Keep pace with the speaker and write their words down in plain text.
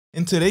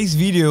In today's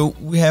video,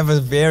 we have a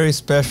very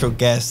special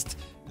guest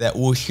that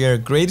will share a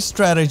great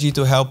strategy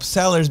to help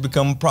sellers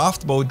become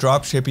profitable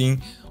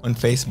dropshipping on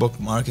Facebook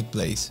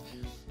Marketplace.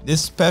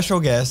 This special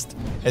guest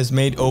has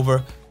made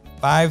over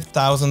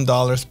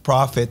 $5,000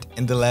 profit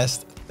in the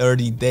last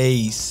 30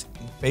 days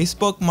in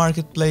Facebook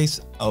Marketplace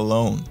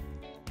alone.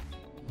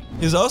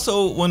 He's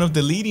also one of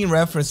the leading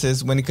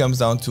references when it comes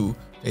down to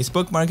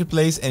Facebook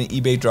Marketplace and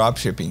eBay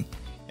dropshipping.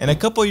 And a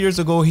couple years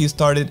ago, he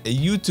started a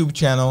YouTube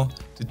channel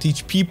to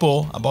teach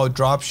people about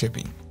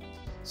dropshipping.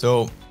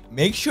 So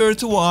make sure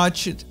to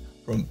watch it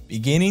from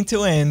beginning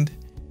to end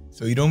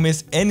so you don't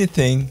miss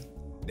anything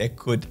that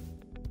could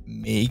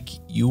make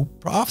you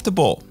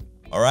profitable.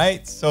 All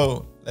right,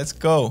 so let's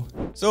go.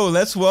 So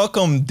let's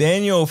welcome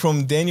Daniel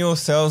from Daniel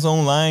Sells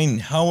Online.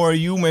 How are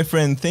you, my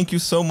friend? Thank you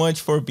so much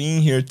for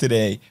being here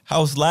today.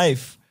 How's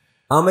life?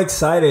 I'm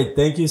excited.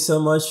 Thank you so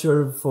much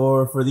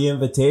for the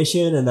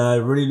invitation, and I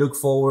really look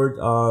forward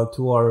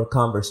to our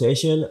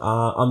conversation.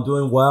 I'm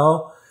doing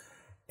well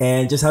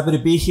and just happy to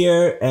be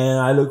here, and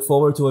I look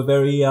forward to a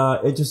very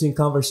interesting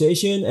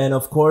conversation and,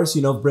 of course,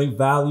 bring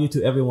value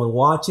to everyone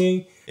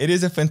watching. It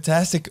is a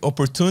fantastic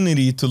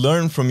opportunity to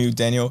learn from you,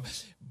 Daniel.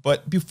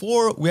 But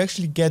before we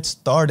actually get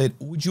started,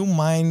 would you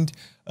mind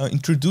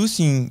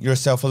introducing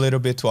yourself a little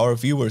bit to our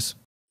viewers?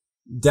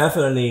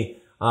 Definitely.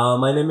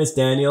 My name is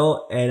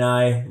Daniel, and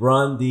I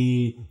run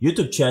the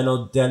YouTube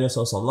channel Daniel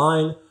Sells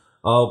Online,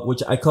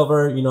 which I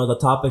cover, the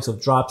topics of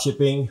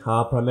dropshipping,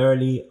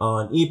 primarily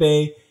on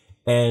eBay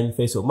and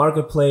Facebook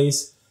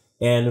Marketplace.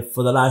 And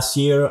for the last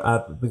year,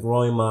 I've been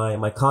growing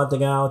my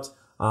content out,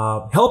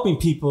 helping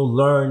people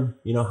learn,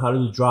 how to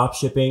do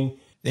dropshipping.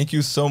 Thank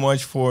you so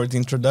much for the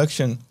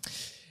introduction.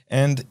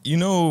 And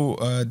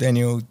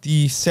Daniel,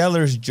 the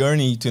seller's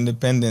journey to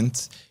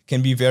independence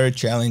can be very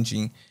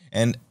challenging.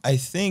 And I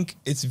think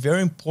it's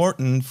very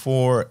important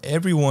for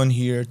everyone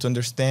here to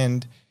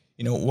understand,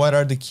 what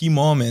are the key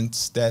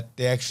moments that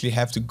they actually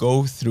have to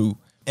go through.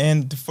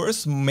 And the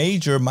first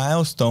major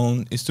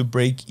milestone is to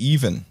break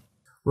even.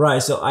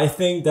 Right. So I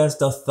think that's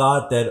the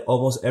thought that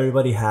almost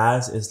everybody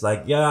has. It's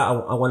like, yeah,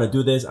 I want to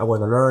do this. I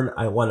want to learn.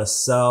 I want to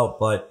sell.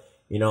 But,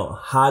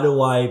 how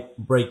do I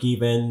break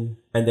even?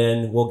 And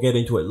then we'll get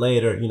into it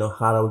later.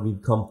 How do we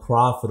become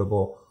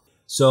profitable?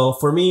 So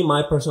for me,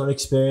 my personal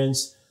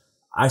experience,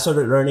 I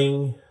started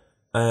learning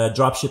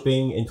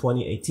dropshipping in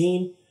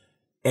 2018,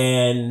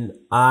 and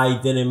I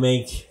didn't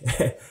make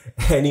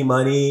any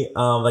money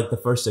like the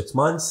first 6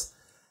 months.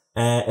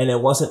 And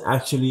it wasn't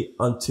actually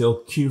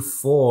until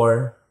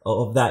Q4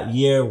 of that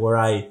year where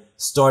I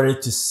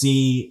started to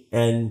see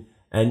and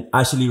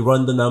actually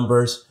run the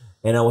numbers.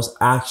 And I was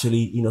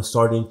actually,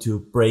 starting to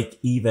break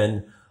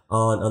even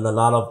on a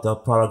lot of the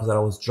products that I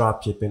was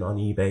dropshipping on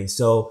eBay.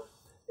 So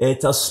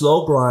it's a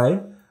slow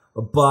grind,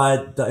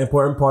 but the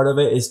important part of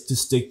it is to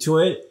stick to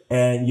it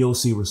and you'll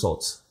see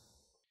results.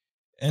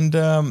 And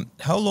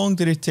how long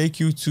did it take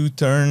you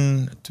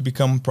to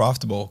become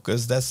profitable?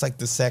 Because that's like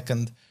the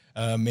second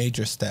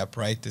major step,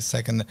 right? The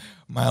second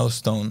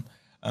milestone.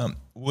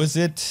 Was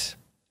it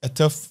a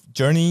tough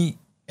journey,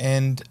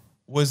 and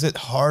was it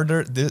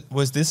harder?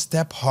 Was this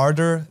step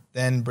harder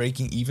than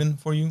breaking even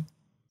for you?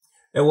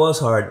 It was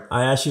hard.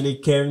 I actually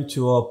came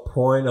to a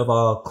point of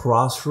a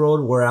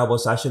crossroad where I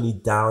was actually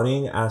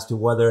doubting as to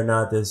whether or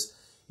not this,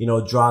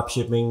 drop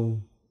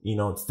shipping,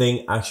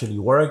 thing actually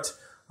worked.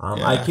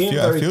 Yeah, I came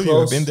I very feel close.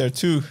 you. I've been there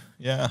too.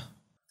 Yeah.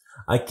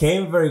 I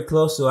came very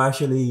close to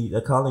actually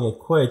calling it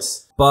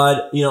quits.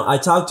 But, I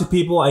talked to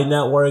people, I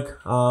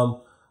network,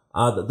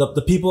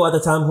 the people at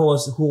the time who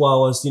I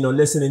was,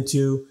 listening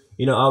to,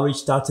 I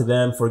reached out to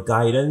them for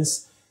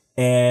guidance.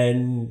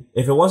 And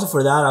if it wasn't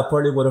for that, I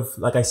probably would have,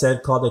 like I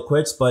said, called it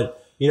quits.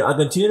 But, I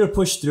continue to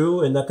push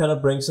through, and that kind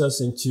of brings us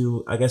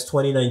into, I guess,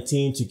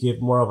 2019 to give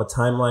more of a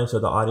timeline so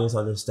the audience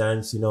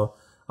understands,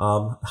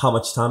 how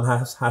much time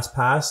has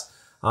passed.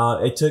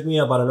 It took me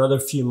about another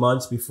few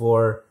months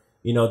before,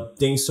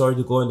 things started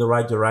to go in the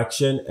right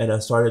direction, and I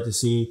started to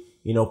see,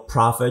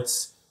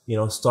 profits,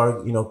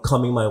 start,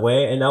 coming my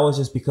way. And that was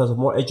just because of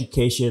more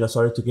education. I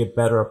started to get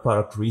better at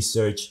product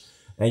research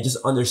and just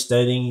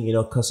understanding,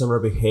 customer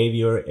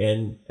behavior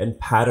and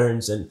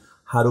patterns and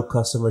how do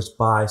customers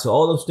buy. So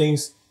all those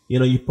things,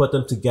 you put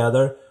them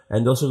together,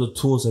 and those are the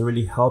tools that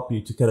really help you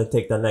to kind of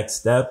take the next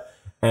step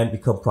and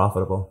become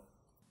profitable.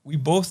 We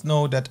both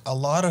know that a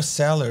lot of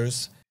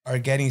sellers are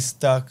getting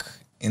stuck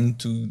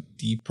into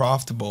the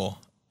profitable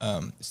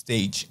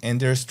stage, and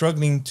they're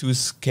struggling to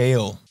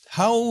scale.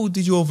 How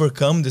did you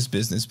overcome this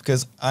business?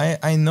 Because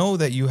I know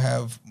that you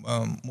have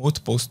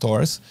multiple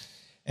stores,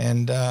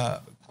 and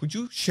could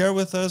you share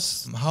with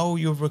us how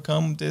you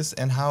overcome this,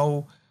 and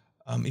how,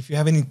 if you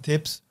have any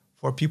tips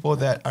for people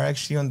that are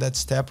actually on that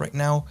step right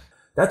now?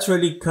 That's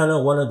really kind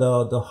of one of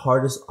the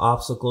hardest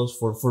obstacles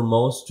for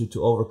most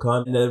to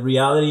overcome. And the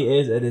reality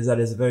is that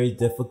it's very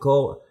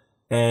difficult,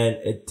 and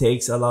it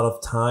takes a lot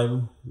of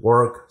time,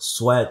 work,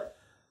 sweat,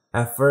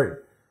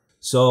 effort.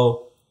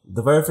 So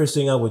the very first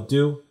thing I would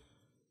do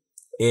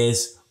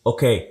is,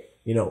 okay,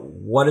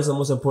 what is the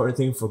most important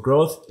thing for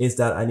growth is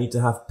that I need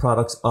to have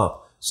products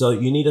up. So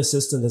you need a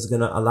system that's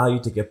going to allow you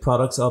to get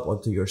products up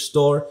onto your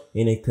store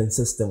in a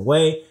consistent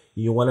way.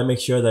 You want to make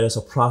sure that there's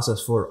a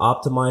process for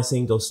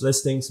optimizing those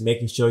listings,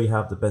 making sure you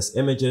have the best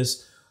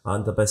images,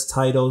 the best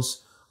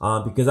titles,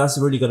 because that's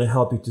really going to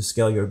help you to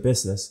scale your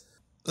business.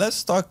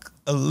 Let's talk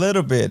a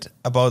little bit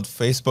about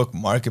Facebook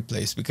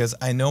Marketplace, because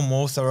I know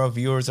most of our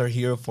viewers are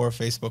here for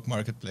Facebook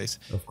Marketplace.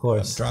 Of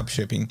course. Drop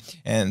shipping.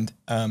 And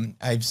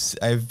I've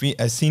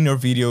seen your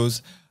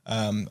videos.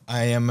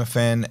 I am a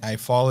fan. I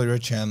follow your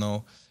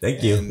channel.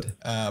 Thank you.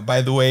 And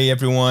by the way,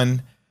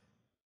 everyone,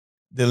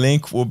 the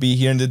link will be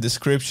here in the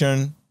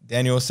description.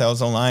 Daniel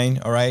Sells Online.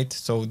 All right.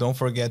 So don't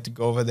forget to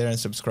go over there and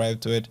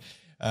subscribe to it.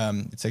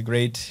 It's a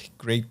great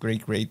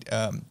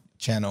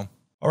channel.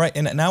 All right,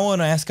 and now I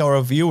want to ask our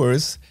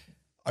viewers,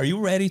 are you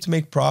ready to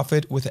make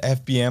profit with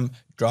FBM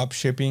drop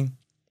shipping?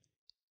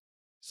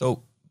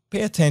 So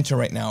pay attention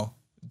right now.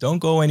 Don't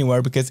go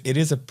anywhere, because it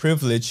is a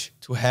privilege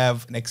to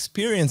have an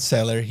experienced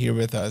seller here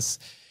with us.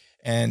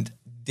 And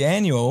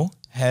Daniel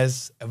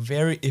has a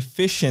very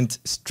efficient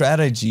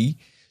strategy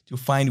to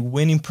find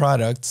winning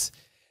products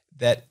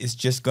that is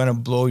just going to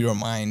blow your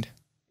mind.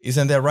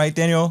 Isn't that right,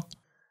 Daniel?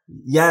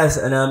 Yes,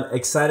 and I'm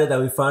excited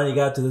that we finally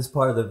got to this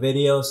part of the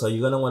video. So you're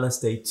going to want to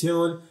stay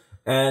tuned.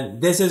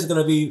 And this is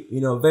going to be,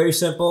 very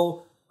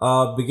simple,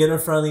 beginner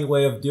friendly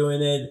way of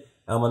doing it.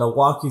 I'm going to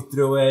walk you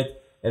through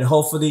it. And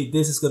hopefully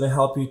this is going to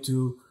help you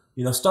to,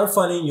 start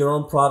finding your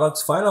own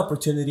products, find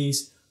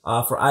opportunities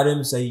for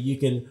items that you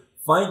can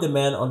find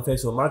demand on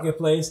Facebook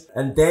Marketplace.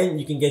 And then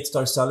you can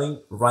start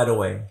selling right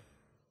away.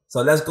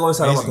 So let's go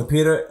inside of my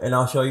computer and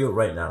I'll show you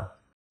right now.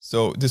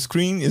 So the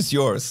screen is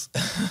yours.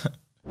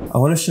 I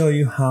want to show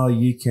you how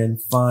you can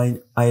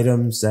find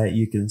items that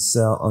you can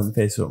sell on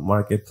Facebook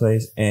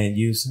Marketplace and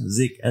use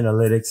Zik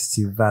Analytics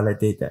to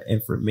validate that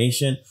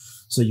information.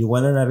 So you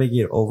want to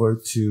navigate over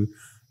to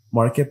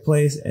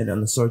Marketplace, and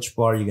on the search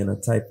bar, you're going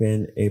to type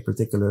in a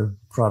particular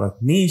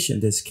product niche.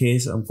 In this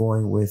case, I'm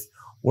going with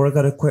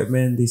workout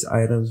equipment. These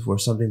items were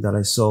something that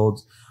I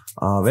sold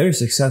very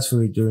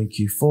successfully during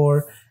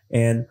Q4.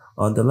 And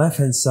on the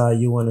left-hand side,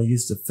 you want to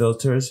use the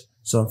filters.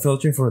 So I'm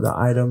filtering for the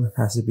item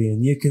has to be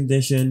in new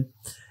condition.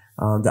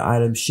 The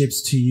item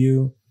ships to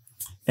you.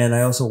 And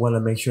I also want to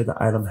make sure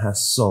the item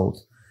has sold.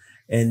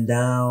 And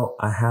now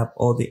I have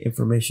all the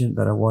information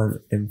that I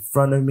want in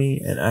front of me,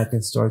 and I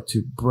can start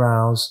to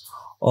browse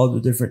all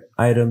the different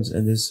items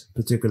in this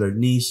particular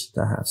niche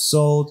that have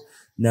sold.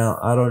 Now,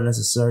 I don't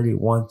necessarily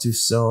want to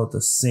sell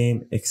the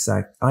same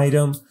exact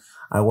item.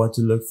 I want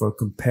to look for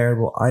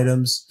comparable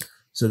items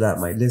so that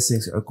my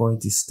listings are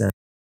going to stand.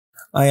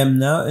 I am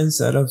now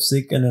inside of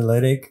Zik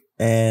Analytics,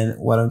 and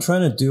what I'm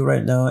trying to do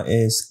right now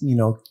is,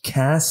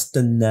 cast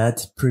the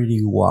net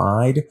pretty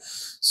wide.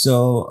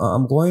 So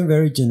I'm going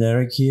very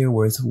generic here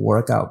with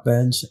workout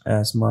bench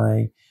as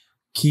my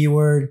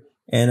keyword.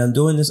 And I'm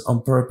doing this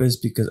on purpose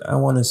because I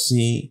want to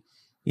see,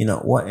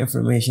 what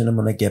information I'm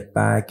going to get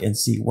back and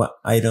see what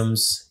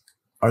items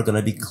are going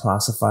to be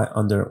classified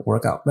under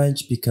workout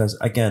bench. Because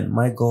again,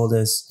 my goal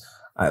is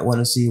I want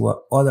to see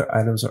what other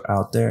items are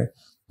out there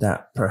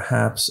that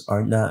perhaps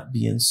are not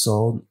being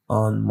sold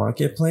on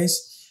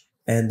Marketplace,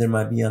 and there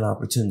might be an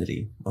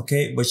opportunity.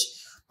 Okay. Which,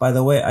 by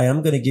the way, I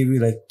am going to give you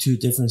like two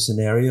different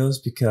scenarios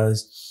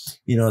because,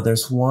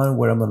 there's one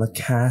where I'm going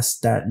to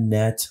cast that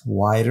net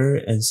wider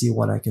and see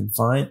what I can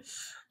find.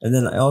 And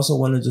then I also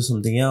want to do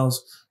something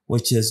else,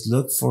 which is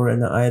look for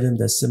an item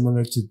that's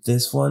similar to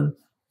this one,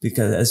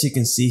 because as you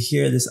can see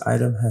here, this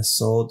item has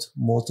sold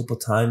multiple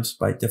times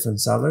by different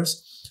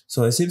sellers.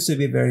 So it seems to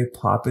be very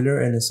popular,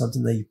 and it's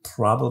something that you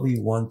probably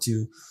want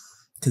to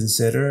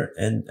consider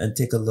and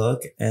take a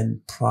look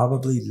and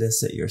probably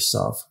list it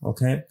yourself.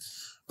 Okay.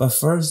 But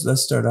first,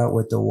 let's start out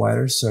with the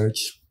wider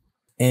search.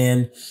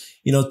 And,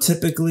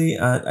 typically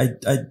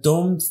I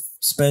don't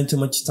spend too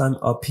much time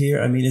up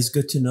here. I mean, it's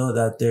good to know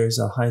that there's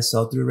a high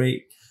sell-through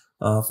rate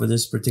for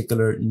this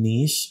particular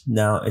niche.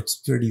 Now it's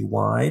pretty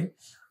wide,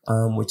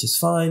 which is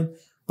fine.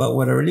 But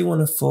what I really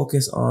want to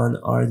focus on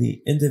are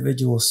the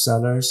individual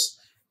sellers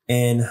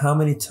and how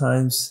many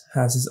times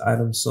has this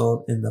item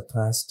sold in the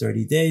past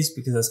 30 days,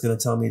 because that's going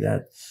to tell me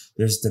that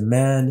there's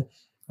demand,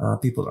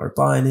 people are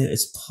buying it,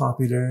 it's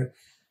popular,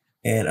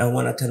 and I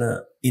want to kind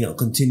of,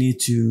 continue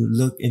to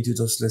look into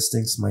those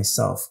listings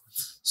myself.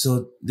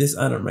 So this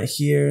item right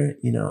here,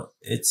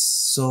 it's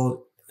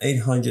sold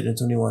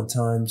 821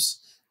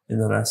 times in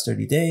the last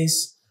 30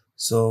 days.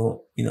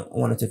 So, I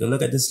want to take a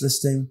look at this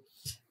listing,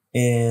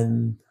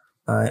 and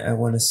I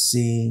want to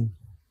see,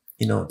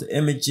 the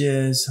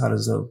images, how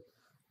does the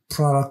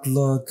product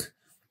look,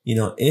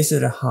 is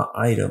it a hot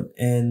item?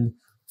 And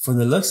from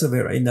the looks of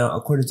it right now,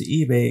 according to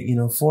eBay,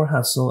 4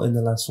 have sold in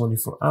the last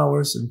 24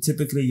 hours. And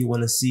typically you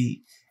want to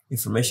see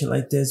information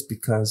like this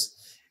because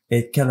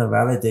it kind of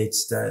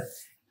validates that,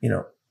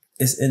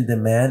 it's in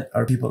demand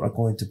or people are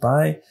going to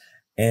buy.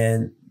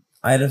 And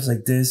items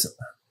like this,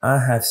 I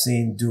have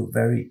seen do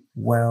very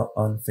well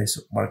on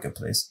Facebook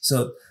Marketplace.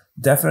 So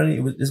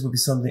definitely this would be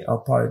something I'll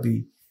probably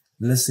be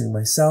listing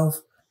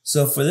myself.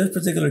 So for this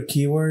particular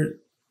keyword,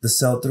 the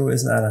sell-through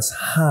is not as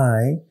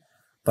high,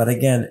 But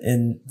again,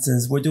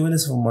 since we're doing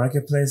this for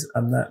marketplace,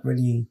 I'm not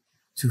really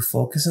too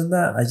focused on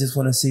that. I just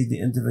want to see the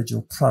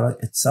individual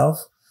product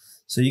itself.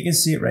 So you can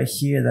see it right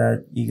here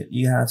that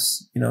you have,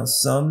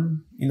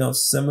 some,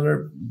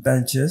 similar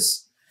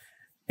benches.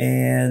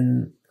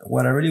 And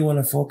what I really want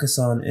to focus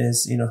on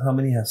is, how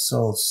many have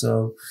sold.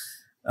 So,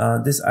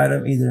 this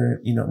item either,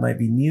 might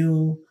be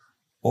new,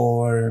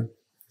 or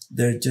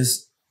there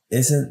just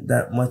isn't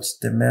that much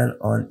demand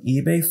on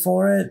eBay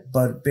for it.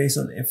 But based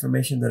on the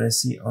information that I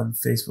see on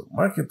Facebook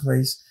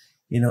Marketplace,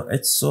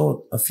 it's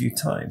sold a few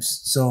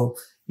times. So,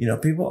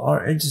 people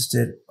are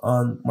interested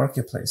on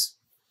Marketplace.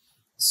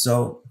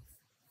 So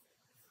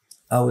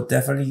I would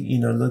definitely,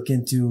 look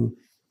into,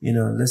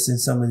 listing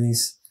some of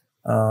these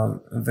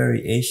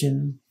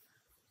variation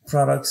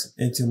products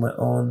into my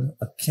own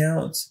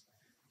account.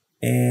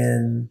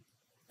 And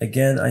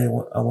again, I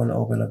want to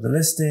open up the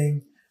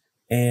listing.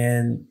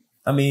 And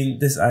I mean,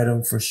 this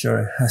item for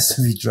sure has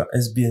to be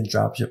is being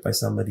dropshipped by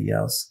somebody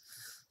else.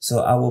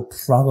 So I will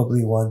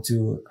probably want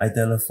to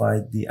identify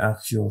the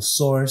actual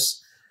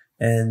source.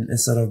 And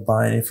instead of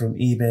buying it from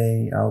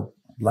eBay, I'll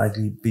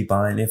likely be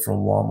buying it from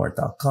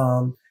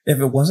walmart.com. If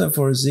it wasn't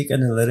for Zeek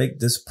Analytic,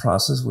 this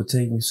process would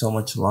take me so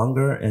much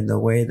longer. And the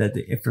way that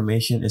the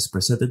information is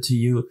presented to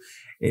you,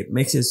 it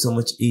makes it so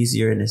much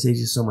easier and it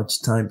saves you so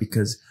much time.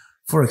 Because,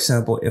 for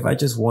example, if I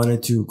just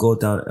wanted to go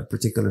down a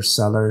particular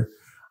seller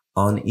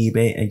on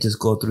eBay and just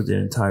go through their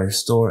entire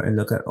store and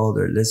look at all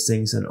their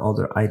listings and all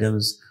their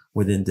items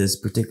within this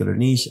particular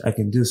niche, I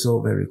can do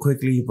so very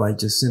quickly by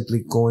just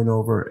simply going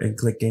over and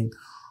clicking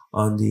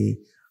on the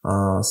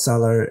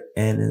seller,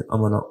 and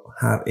I'm going to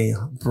have a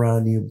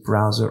brand new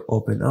browser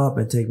open up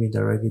and take me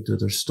directly to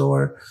their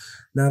store.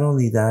 Not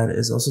only that,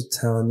 it's also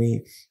telling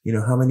me,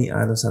 how many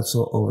items have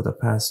sold over the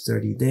past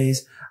 30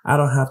 days. I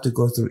don't have to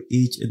go through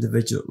each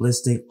individual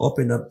listing,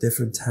 open up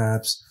different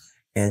tabs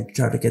and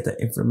try to get that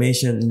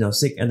information.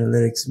 Zeek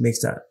Analytics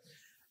makes that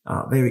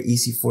very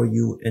easy for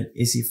you and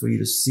easy for you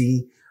to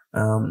see.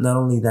 Not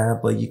only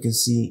that, but you can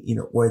see,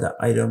 where the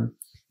item,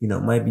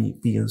 might be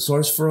being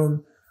sourced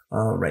from.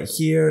 Right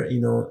here,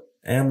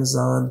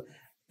 Amazon.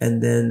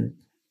 And then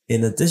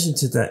in addition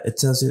to that, it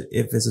tells you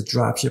if it's a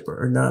drop shipper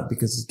or not,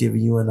 because it's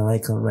giving you an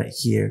icon right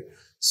here.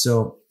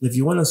 So if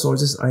you want to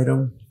source this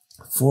item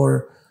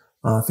for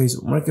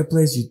Facebook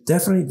Marketplace, you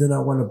definitely do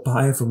not want to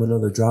buy it from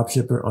another drop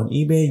shipper on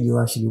eBay. You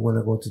actually want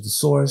to go to the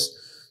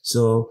source.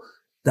 So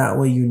that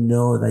way,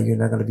 that you're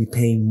not going to be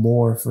paying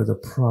more for the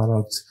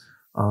product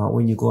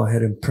when you go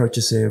ahead and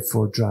purchase it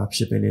for drop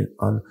shipping it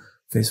on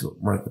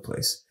Facebook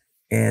Marketplace.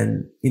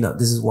 And,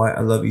 this is why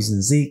I love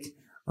using Zeek.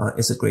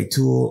 It's a great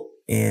tool.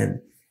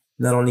 And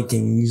not only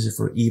can you use it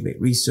for eBay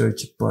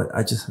research, but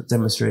I just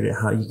demonstrated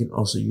how you can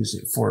also use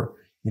it for,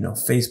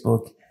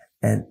 Facebook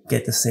and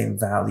get the same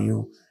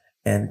value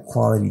and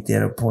quality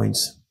data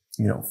points,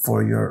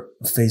 for your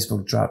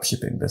Facebook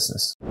dropshipping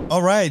business.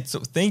 All right. So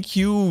thank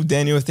you,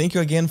 Daniel. Thank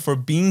you again for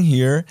being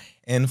here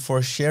and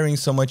for sharing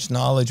so much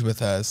knowledge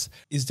with us.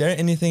 Is there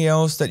anything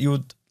else that you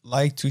would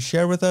like to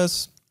share with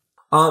us?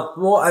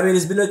 Well, I mean,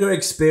 it's been a great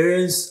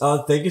experience.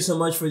 Thank you so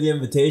much for the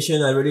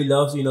invitation. I really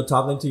love,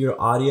 talking to your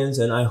audience,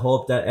 and I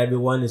hope that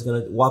everyone is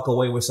going to walk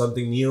away with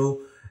something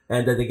new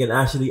and that they can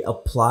actually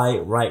apply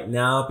right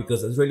now,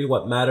 because that's really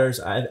what matters.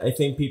 I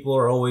think people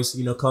are always,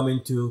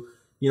 coming to,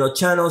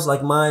 channels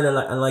like mine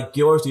and like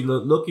yours,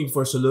 looking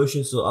for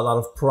solutions to a lot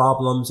of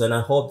problems. And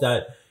I hope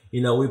that,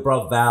 we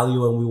brought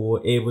value and we were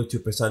able to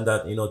present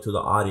that, to the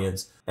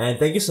audience. And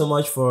thank you so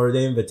much for the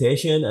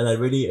invitation. And I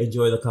really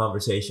enjoyed the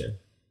conversation.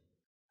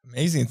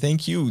 Amazing.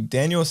 Thank you.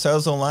 Daniel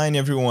Sells Online,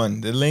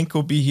 everyone. The link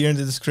will be here in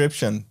the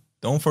description.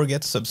 Don't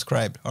forget to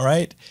subscribe. All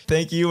right.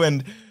 Thank you.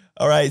 And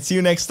all right. See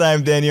you next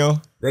time,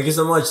 Daniel. Thank you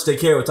so much. Take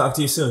care. We'll talk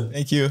to you soon.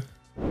 Thank you.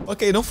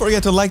 Okay. Don't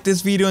forget to like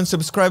this video and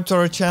subscribe to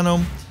our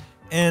channel.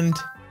 And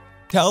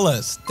tell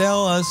us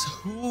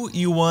who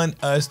you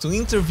want us to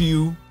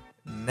interview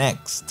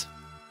next.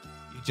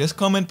 You just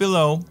comment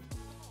below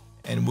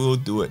and we'll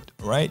do it.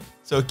 All right.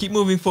 So keep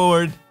moving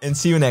forward and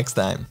see you next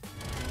time.